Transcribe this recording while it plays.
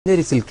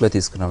Chanderi silk లో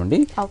తీసుకున్నామండి.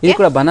 ఇది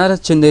కూడా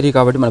బనారస్ చందేరి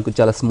కాబట్టి మనకు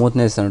చాలా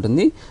స్మూత్నెస్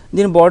ఉంటుంది.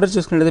 దీని బార్డర్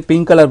చూసుకున్నట్లయితే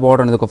పింక్ కలర్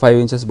బార్డర్ అనేది ఒక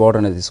 5 ఇంచెస్ బార్డర్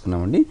అనేది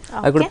తీసుకున్నామండి.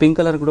 అది కూడా పింక్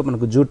కలర్ కూడా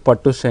మనకు జూట్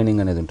పట్టు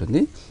షైనింగ్ అనేది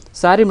ఉంటుంది.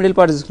 సారీ మిడిల్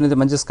పార్ట్ తీసుకున్నది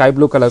మంచి స్కై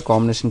బ్లూ కలర్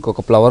కాంబినేషన్ కి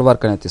ఒక ఫ్లవర్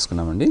వర్క్ అనేది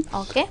తీసుకున్నామండి.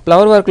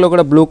 ఫ్లవర్ వర్క్ లో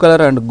కూడా blue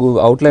colour and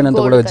out line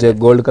అంతా కూడా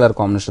గోల్డ్ కలర్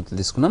కాంబినేషన్ తో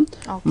తీసుకున్నాం.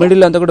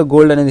 మిడిల్ అంతా కూడా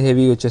గోల్డ్ అనేది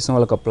హెవీ వచ్చేసిన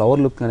వాళ్ళకి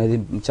ఫ్లవర్ లుక్ అనేది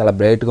చాలా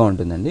బ్రైట్ గా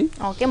ఉంటుందండి.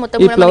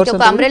 ఈ ఫ్లవర్స్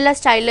ఒక అంబ్రెల్లా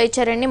స్టైల్లో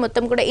ఇచ్చారండి.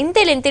 మొత్తం కూడా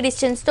ఇంత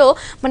డిస్టెన్స్ తో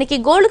మనకి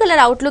గోల్డ్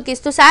కలర్ అవుట్ లుక్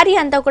ఇస్తూ సారీ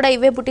అంతా కూడా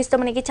ఇవే బుటీస్ తో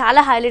మనకి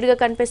చాలా హైలైట్ గా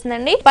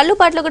కనిపిస్తుందండి. పళ్ళు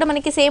పాటలో కూడా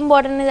మనకి సేమ్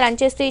బార్డర్ అనేది రన్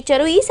చేస్తూ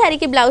ఇచ్చారు. ఈ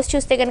సారీకి బ్లౌజ్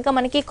చూస్తే కనుక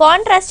మనకి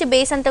కాంట్రాస్ట్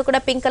బేస్ అంతా కూడా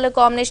పింక్ కలర్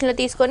కాంబినేషన్ లో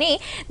తీసుకొని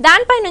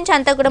దానిపై నుంచి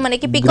అంతా కూడా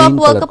మనకి పికాక్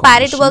వర్క్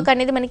ప్యారెట్ వర్క్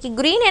అనేది మనకి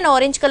green and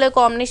orange colour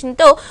combination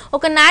తో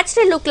ఒక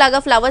నేచురల్ లుక్ లాగా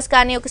ఫ్లవర్స్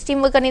కానీ ఒక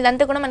స్టీమ్ వర్క్ అనేది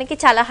అంతా కూడా మనకి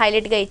చాలా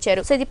హైలైట్ గా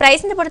ఇచ్చారు. సో ఇది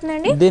ప్రైస్ ఎంత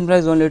పడుతుందండి? దీని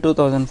ప్రైస్ ఓన్లీ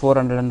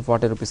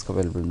 2440 రూపీస్ కి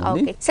అవైలబుల్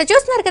ఉంది. సో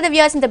చూస్తున్నారు కదా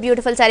వ్యూయర్స్, ఇంత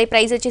బ్యూటిఫుల్ సారీ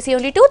ప్రైస్ వచ్చేసి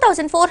ఓన్లీ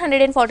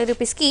 2440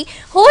 రూపీస్ కి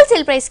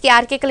హోల్సేల్ ప్రైస్ కి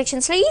ఆర్కే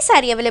కలెక్షన్స్ లో ఈ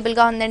సారీ అవైలబుల్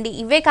గా ఉందండి.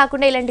 ఇవే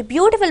కాకుండా ఇలాంటి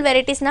beautiful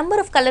varieties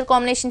number of colour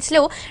combinations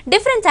లో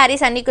డిఫరెంట్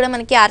సారీస్ అన్ని కూడా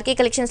మనకి ఆర్కే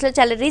కలెక్షన్స్ లో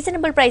చాలా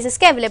రీజనబుల్ ప్రైసెస్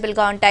కి అవైలబుల్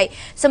గా ఉంటాయి.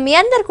 సో మీ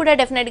అందరూ కూడా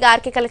డెఫినెట్ గా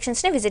ఆర్కే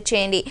కలెక్షన్స్ ని విజిట్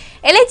చేయండి.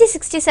 LIG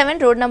 67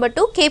 రోడ్ నెంబర్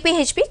 2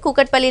 KPHP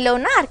కూకట్పల్లిలో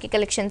ఉన్న ఆర్కే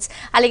కలెక్షన్స్.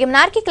 అలాగే మన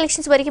ఆర్కే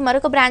కలెక్షన్స్ వరకు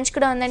మరొక బ్రాంచ్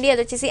కూడా ఉందండి.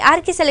 అది వచ్చేసి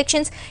RK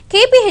selections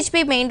KPHP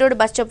main road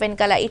bus stop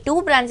వెనకాల. ఈ 2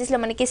 బ్రాంచెస్ లో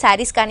మనకి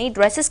సారీస్ కానీ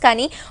డ్రెస్సెస్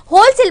కానీ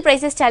హోల్సేల్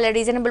ప్రైసెస్ చాలా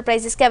రీజనబుల్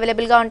ప్రైసెస్ కి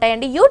అవైలబుల్ గా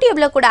ఉంటాయండి.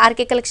 యూట్యూబ్ లో కూడా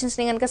ఆర్కే కలెక్షన్స్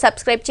ని కనుక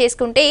సబ్స్క్రైబ్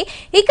చేసుకుంటే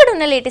ఇక్కడ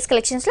ఉన్న లేటెస్ట్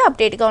కలెక్షన్స్ లో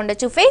అప్డేట్ గా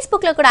ఉండొచ్చు.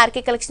 ఫేస్బుక్ లో కూడా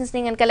ఆర్కే కలెక్షన్స్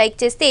ని కనుక లైక్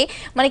చేస్తే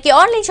మనకి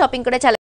ఆన్లైన్ షాపింగ్ కూడా చాలా